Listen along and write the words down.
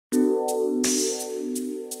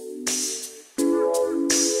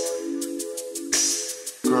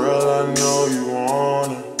I know you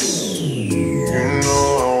wanna. You know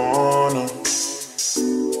I wanna.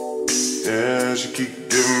 Yeah, she keep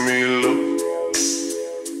giving me looks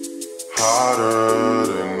hotter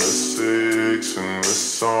than the 6 in the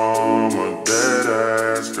summer. Dead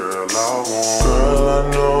ass girl, I want. Girl, I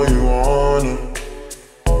know you wanna.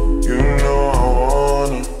 You know I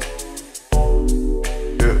wanna.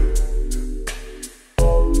 Yeah.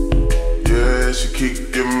 Yeah, she keep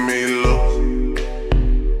giving me looks.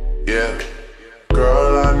 Yeah.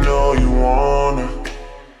 Girl, I know you wanna.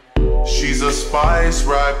 She's a spice,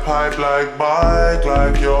 ride pipe like bike,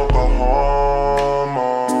 like Yokohama.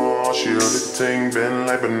 She heard the thing bend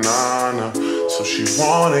like banana, so she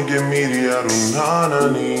wanna give me the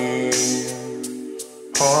adunanani.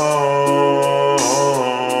 Oh,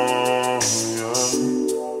 yeah.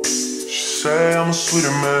 She say I'm a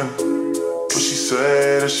sweeter man, but she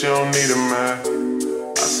say that she don't need a man.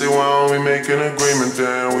 I say why don't we make an agreement,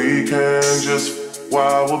 then we can just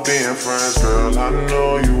while we're being friends. Girl, I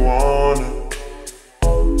know you wanna.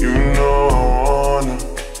 You know I wanna.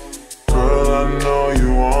 Girl, I know you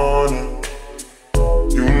wanna.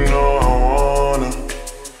 You know I wanna.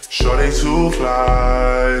 Shorty to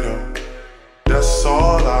fly though, that's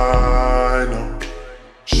all I know.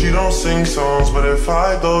 She don't sing songs, but if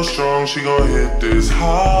I go strong, she gon' hit this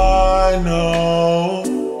high note.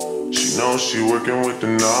 She knows she working with the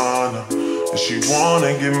nana, and she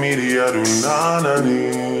wanna give me the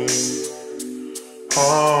adunanani.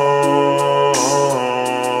 Oh,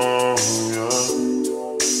 yeah.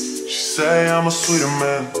 She say I'm a sweeter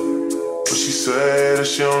man, but she say that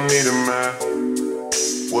she don't need a man.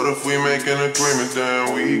 What if we make an agreement,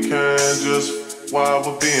 then we can just while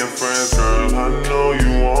we're being friends. Girl, I know you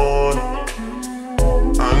wanna.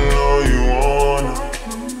 I know you wanna.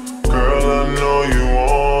 Girl, I know you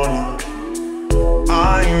wanna.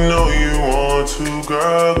 I know you want to,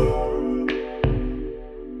 girl.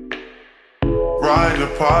 Ride the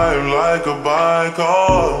pipe like a bike, oh.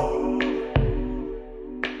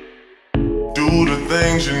 Do the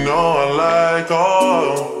things you know I like,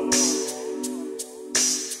 oh.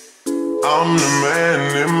 I'm the man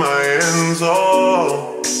in my ends, oh.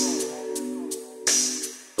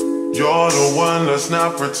 You're the one that's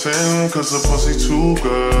not pretend, cause the pussy too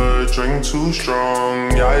good, drink too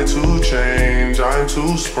strong. Yeah, I too change, I'm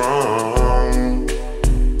too sprung.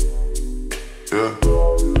 Yeah.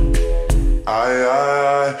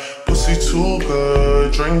 Pussy too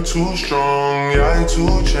good, drink too strong. Yeah, I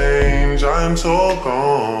too change, I'm so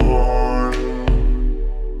gone.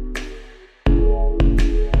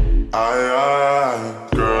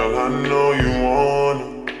 Girl, I know you wanna.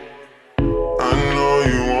 I know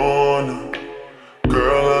you wanna.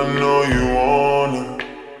 Girl, I know you wanna.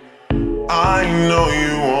 I know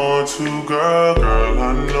you want to, girl. Girl, I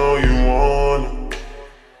know you wanna.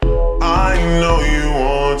 I know you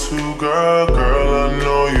want to, girl. Girl, I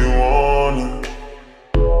know you wanna.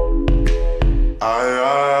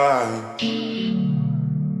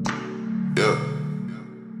 Yeah.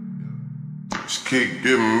 She keep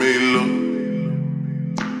giving me look.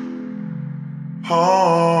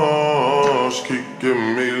 Oh, she keep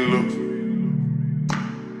giving me looks.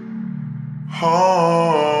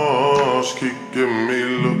 Oh, she keep giving me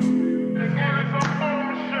looks.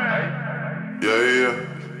 Yeah, yeah,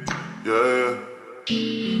 yeah.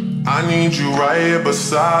 I need you right here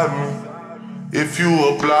beside me. If you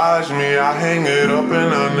oblige me, I hang it up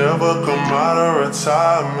and I'll never come out of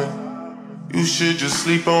retirement. You should just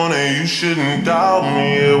sleep on it, you shouldn't doubt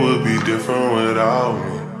me. It would be different without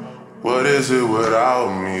me. What is it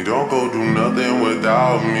without me? Don't go do nothing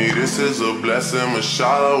without me. This is a blessing,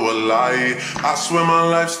 mashallah, wallahi. I swear my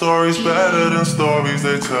life story's better than stories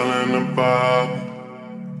they telling about me.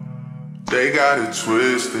 They got it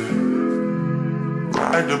twisted.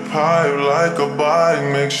 Ride the pipe like a bike,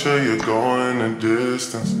 make sure you're going the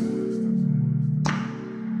distance.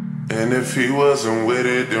 And if he wasn't with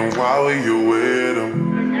it, then why were you with him?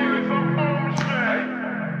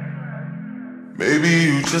 Maybe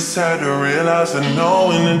you just had to realize that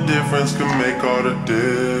knowing the difference can make all the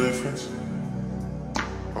difference.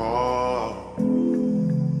 Oh.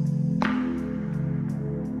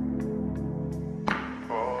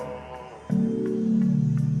 Oh.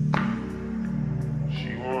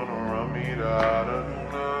 She wanna run me out of the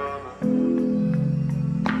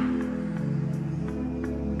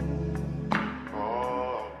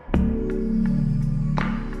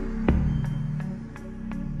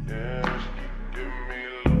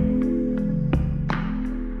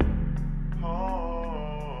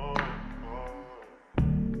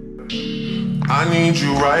I need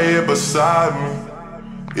you right here beside me.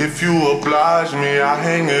 If you oblige me, I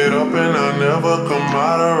hang it up and I never come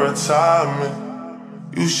out of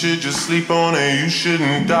retirement. You should just sleep on it, you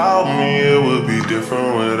shouldn't doubt me. It would be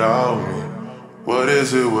different without me. What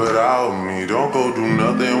is it without me? Don't go do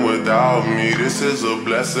nothing without me. This is a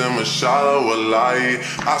blessing, mashallah, wallahi.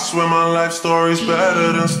 I swear my life story's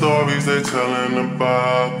better than stories they telling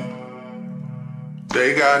about me.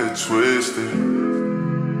 They got it twisted.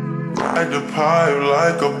 Ride the pipe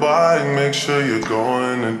like a bike, make sure you're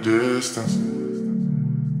going the distance.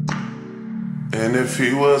 And if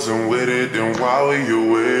he wasn't with it, then why were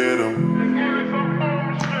you with him?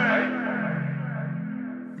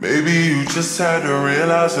 Maybe you just had to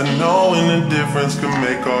realize that knowing the difference can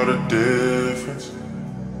make all the difference.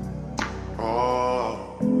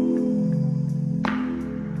 Oh.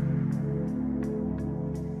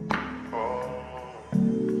 Oh.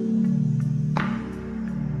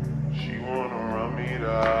 She wanna run me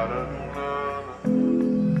out of the